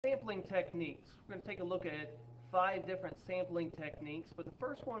sampling techniques. We're going to take a look at 5 different sampling techniques, but the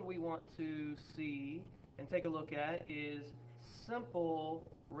first one we want to see and take a look at is simple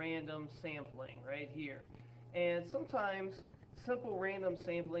random sampling right here. And sometimes simple random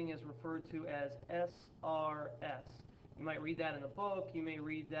sampling is referred to as SRS. You might read that in a book, you may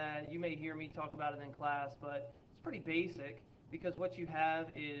read that, you may hear me talk about it in class, but it's pretty basic because what you have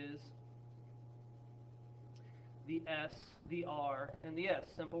is the S, the R, and the S,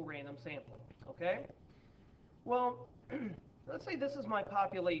 simple random sampling, okay? Well, let's say this is my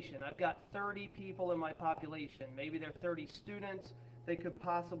population. I've got 30 people in my population. Maybe they're 30 students. They could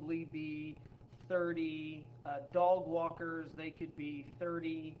possibly be 30 dog walkers. They could be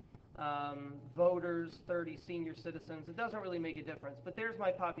 30 voters, 30 senior citizens. It doesn't really make a difference, but there's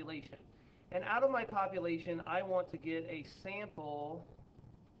my population. And out of my population, I want to get a sample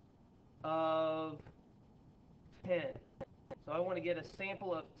of 10. So I want to get a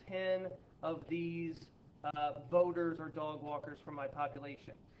sample of 10 of these voters or dog walkers from my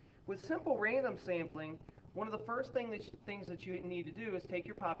population. With simple random sampling, one of the first things that you need to do is take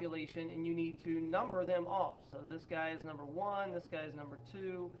your population and you need to number them off. So this guy is number 1, this guy is number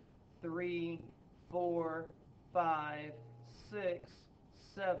 2, 3, 4, 5, 6,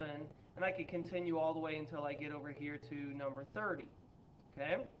 7, and I could continue all the way until I get over here to number 30.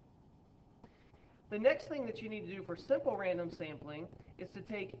 Okay? The next thing that you need to do for simple random sampling is to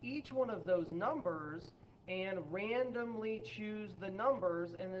take each one of those numbers and randomly choose the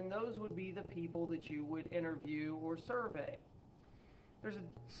numbers, and then those would be the people that you would interview or survey. There's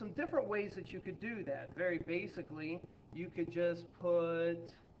some different ways that you could do that. Very basically, you could just put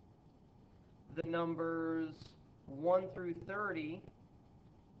the numbers 1 through 30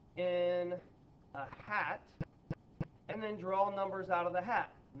 in a hat and then draw numbers out of the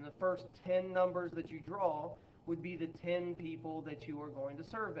hat. And the first 10 numbers that you draw would be the 10 people that you are going to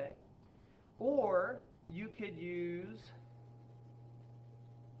survey. Or you could use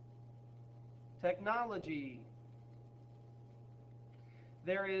technology.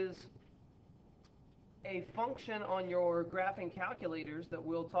 There is a function on your graphing calculators that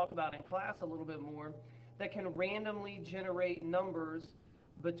we'll talk about in class a little bit more that can randomly generate numbers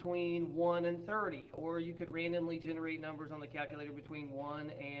between 1 and 30, or you could randomly generate numbers on the calculator between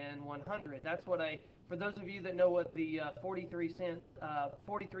 1 and 100. That's what for those of you that know what the 43-cent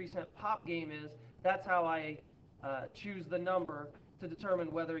pop game is, that's how I choose the number to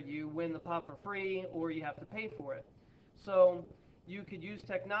determine whether you win the pop for free or you have to pay for it. So you could use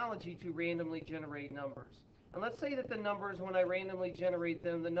technology to randomly generate numbers. And let's say that the numbers, when I randomly generate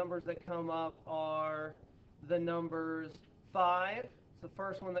them, the numbers that come up are the numbers 5. It's the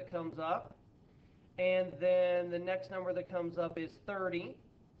first one that comes up. And then the next number that comes up is 30.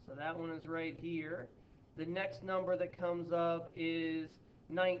 So that one is right here. The next number that comes up is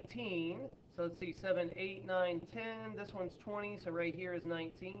 19. So let's see, 7, 8, 9, 10. This one's 20, so right here is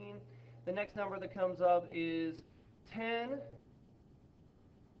 19. The next number that comes up is 10.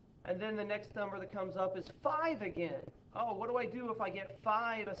 And then the next number that comes up is 5 again. Oh, what do I do if I get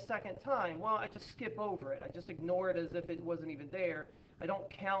 5 a second time? Well, I just skip over it. I just ignore it as if it wasn't even there. I don't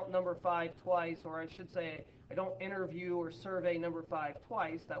count number 5 twice, or I should say I don't interview or survey number 5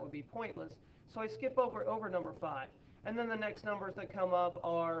 twice. That would be pointless. So I skip over number 5. And then the next numbers that come up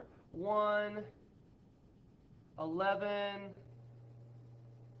are 1, 11.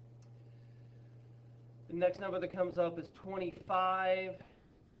 The next number that comes up is 25.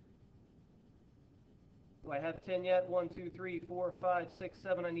 Do I have 10 yet? 1, 2, 3, 4, 5, 6,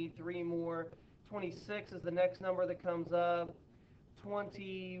 7. I need 3 more. 26 is the next number that comes up.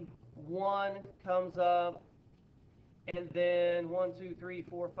 21 comes up. And then 1, 2, 3,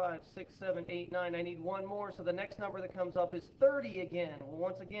 4, 5, 6, 7, 8, 9. I need 1 more. So the next number that comes up is 30 again. Well,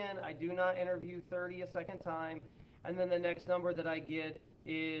 once again, I do not interview 30 a second time. And then the next number that I get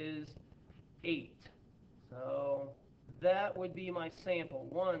is 8. So that would be my sample.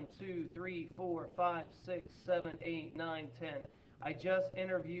 1, 2, 3, 4, 5, 6, 7, 8, 9, 10. I just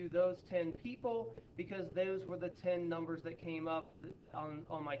interviewed those 10 people because those were the 10 numbers that came up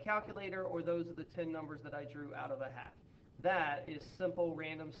on my calculator, or those are the 10 numbers that I drew out of a hat. That is simple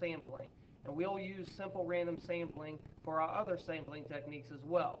random sampling. And we'll use simple random sampling for our other sampling techniques as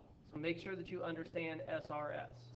well. So make sure that you understand SRS.